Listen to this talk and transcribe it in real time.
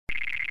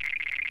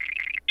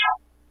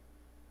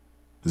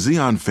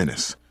Zeon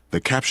Finis, the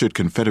captured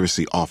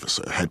Confederacy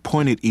officer, had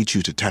pointed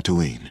Ichu to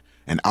Tatooine,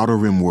 an Outer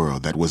Rim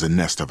world that was a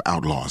nest of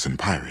outlaws and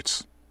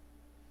pirates.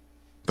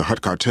 The Hutt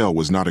cartel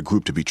was not a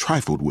group to be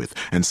trifled with,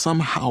 and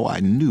somehow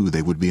I knew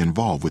they would be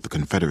involved with the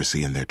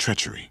Confederacy in their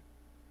treachery.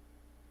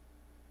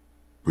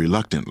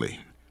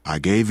 Reluctantly, I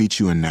gave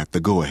Ichu and Nat the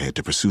go-ahead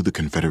to pursue the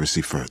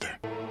Confederacy further.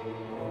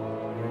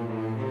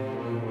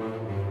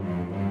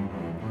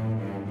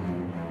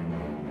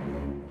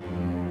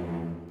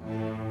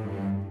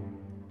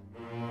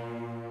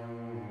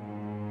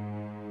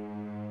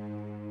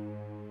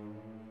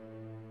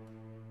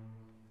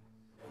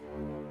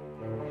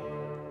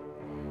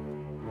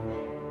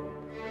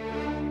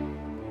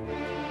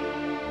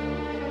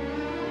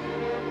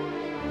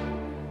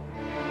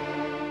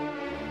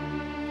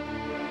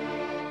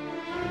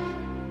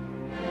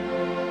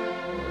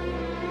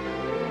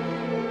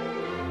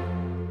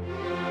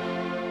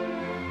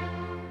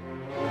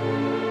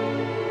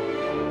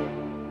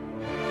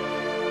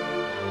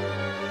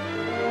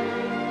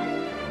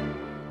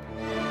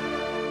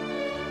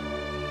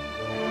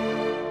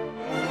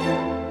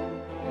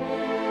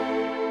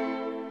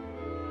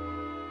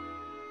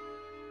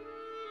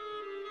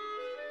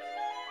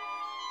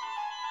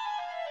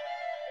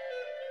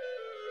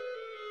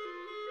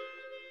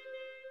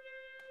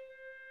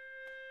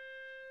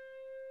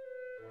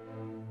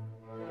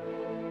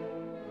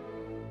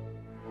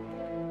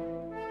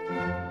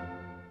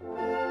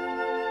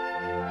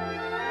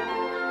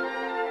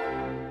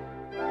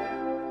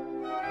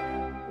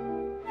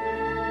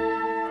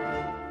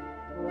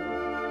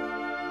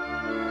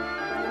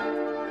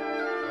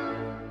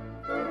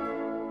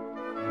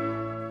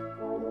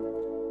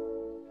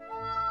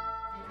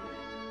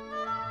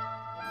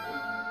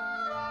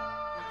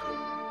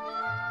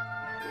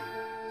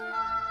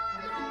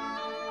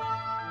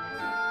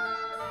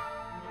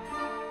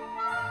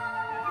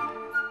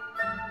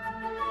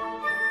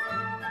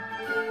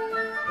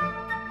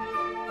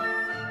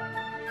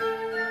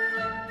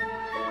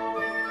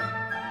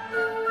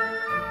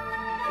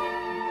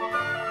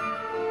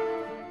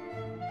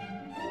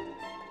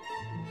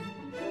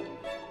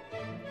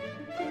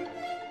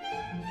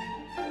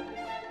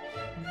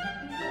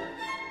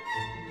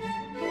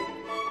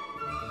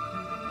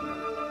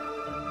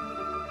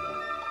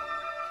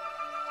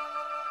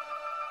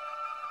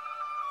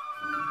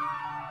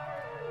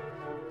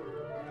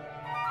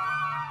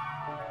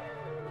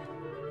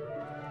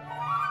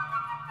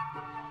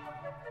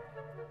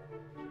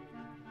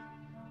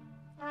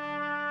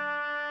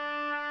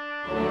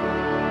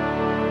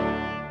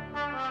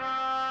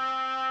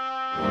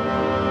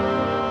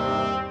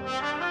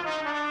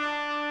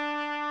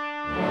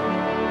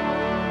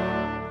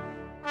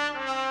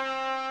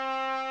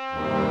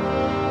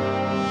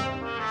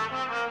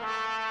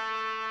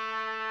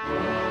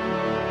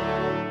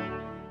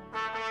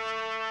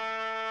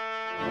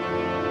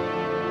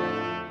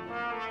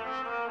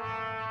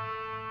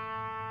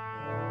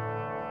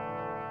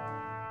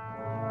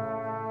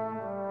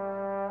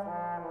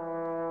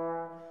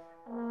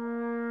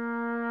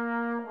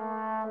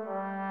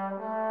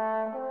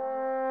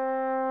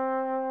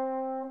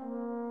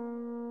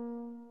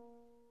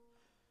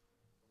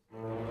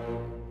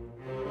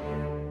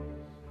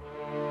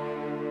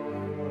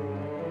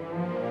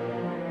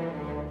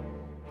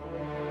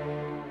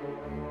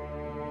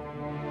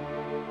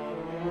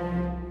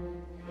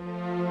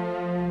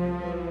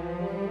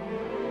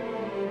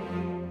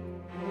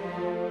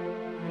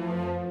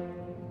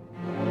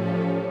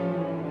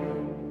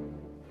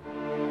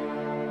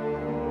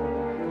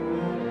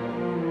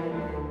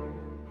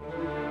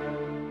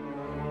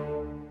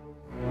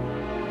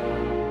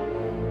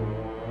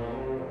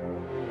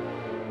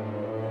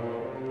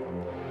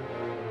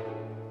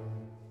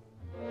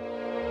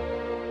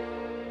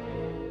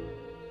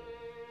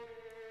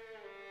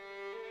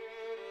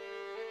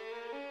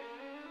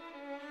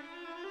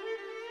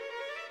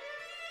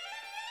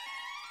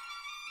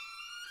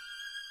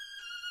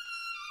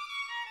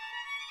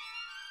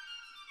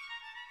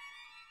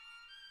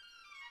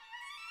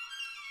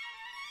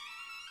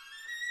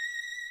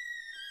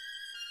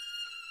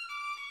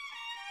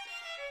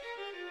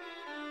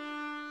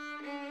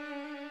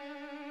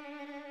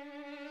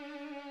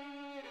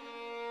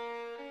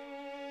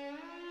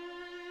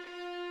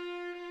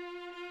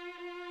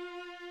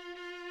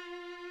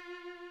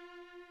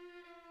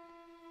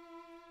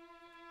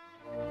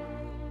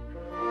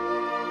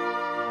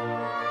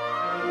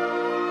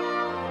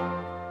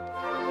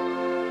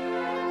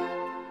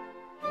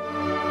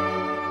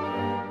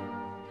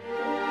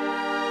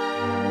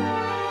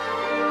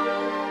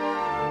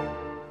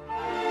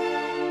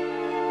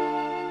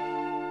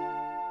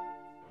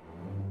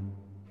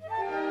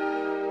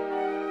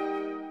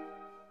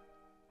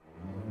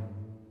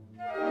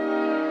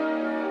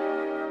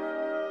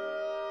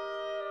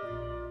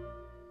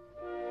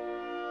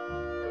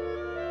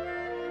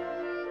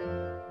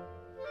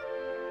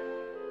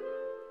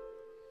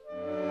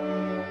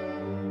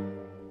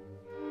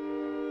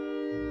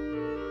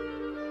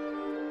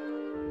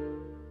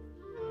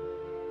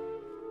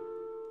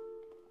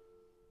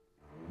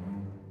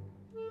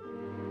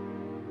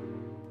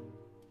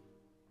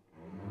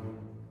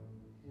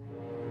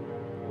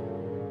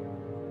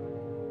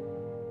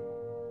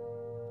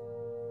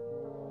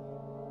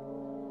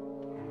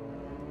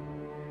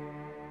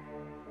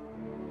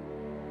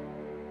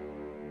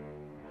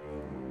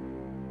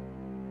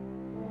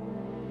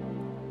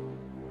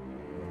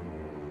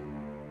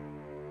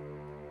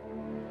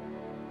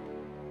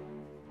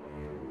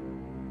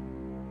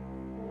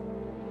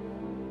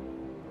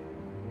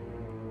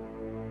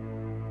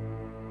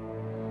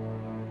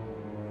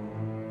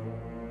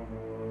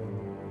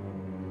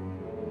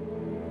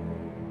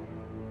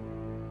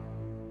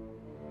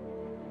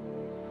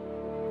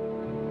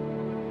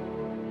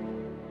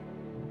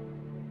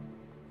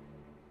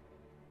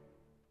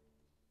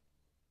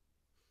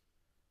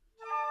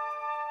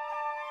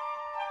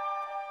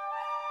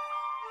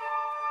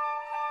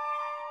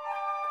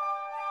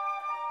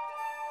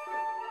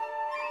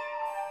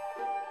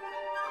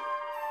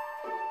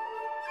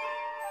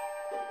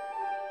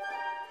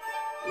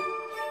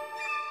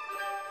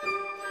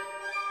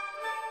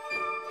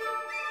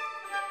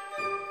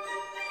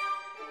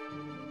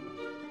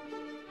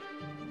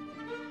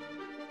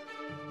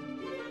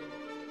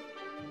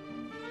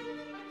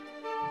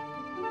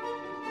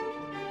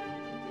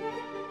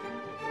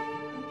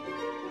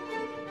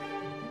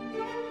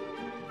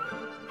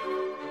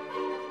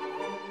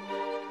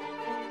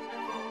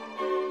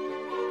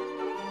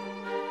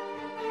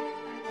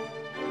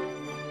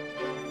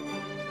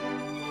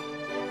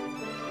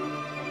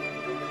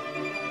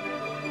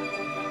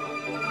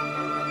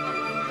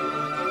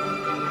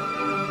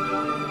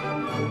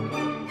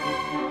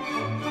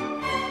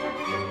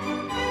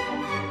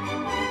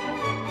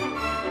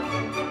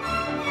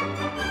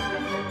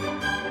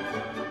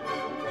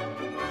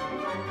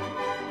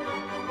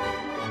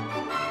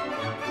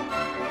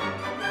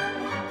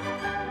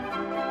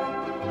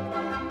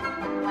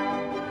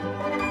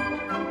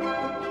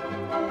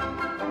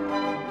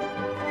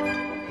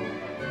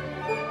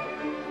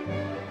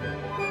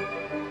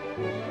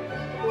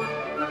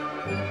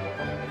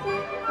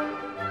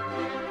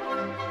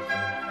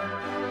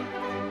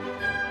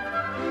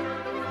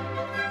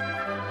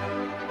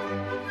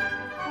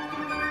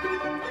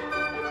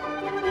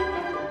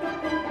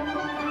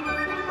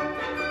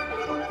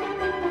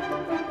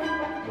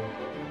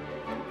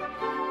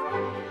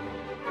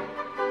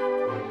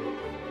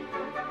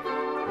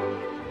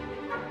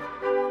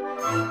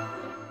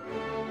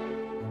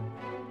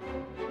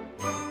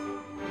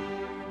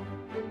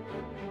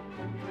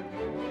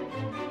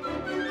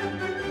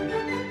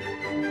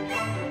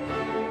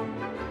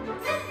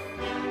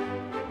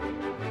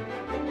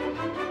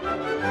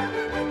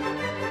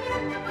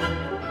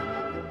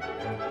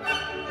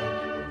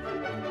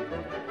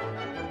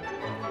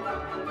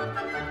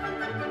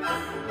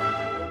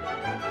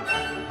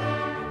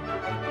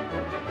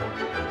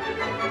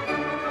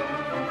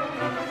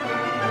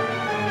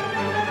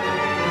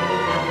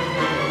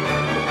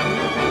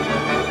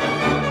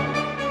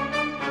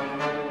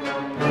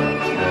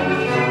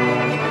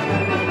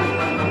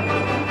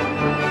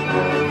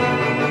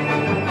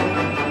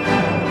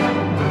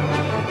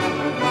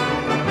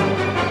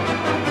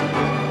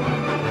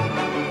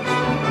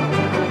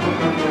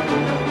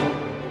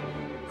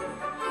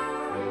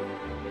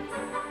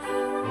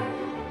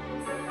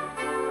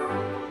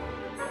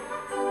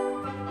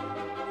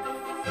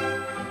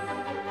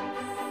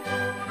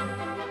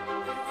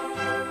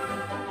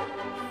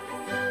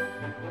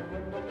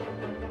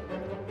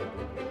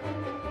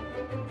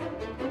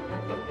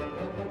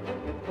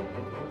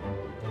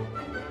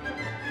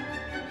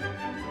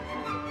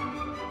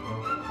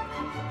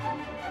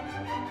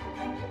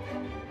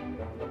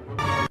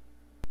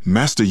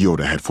 Master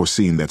Yoda had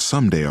foreseen that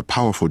someday a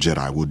powerful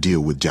Jedi will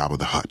deal with Jabba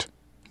the Hutt.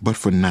 But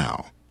for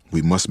now,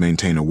 we must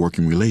maintain a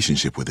working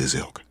relationship with his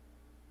ilk.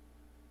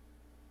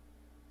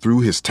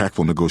 Through his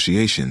tactful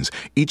negotiations,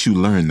 Ichu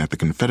learned that the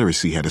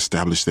Confederacy had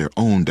established their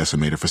own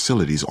decimator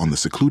facilities on the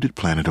secluded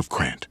planet of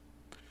Krant.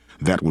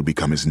 That would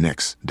become his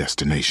next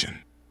destination.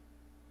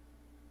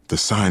 The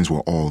signs were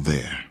all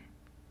there.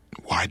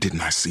 Why didn't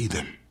I see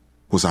them?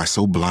 Was I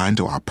so blind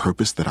to our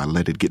purpose that I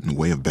let it get in the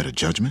way of better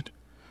judgment?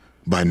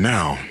 By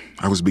now,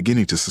 I was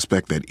beginning to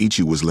suspect that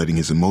Ichu was letting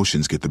his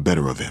emotions get the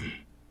better of him.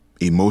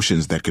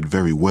 Emotions that could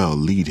very well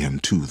lead him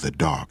to the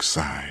dark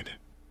side.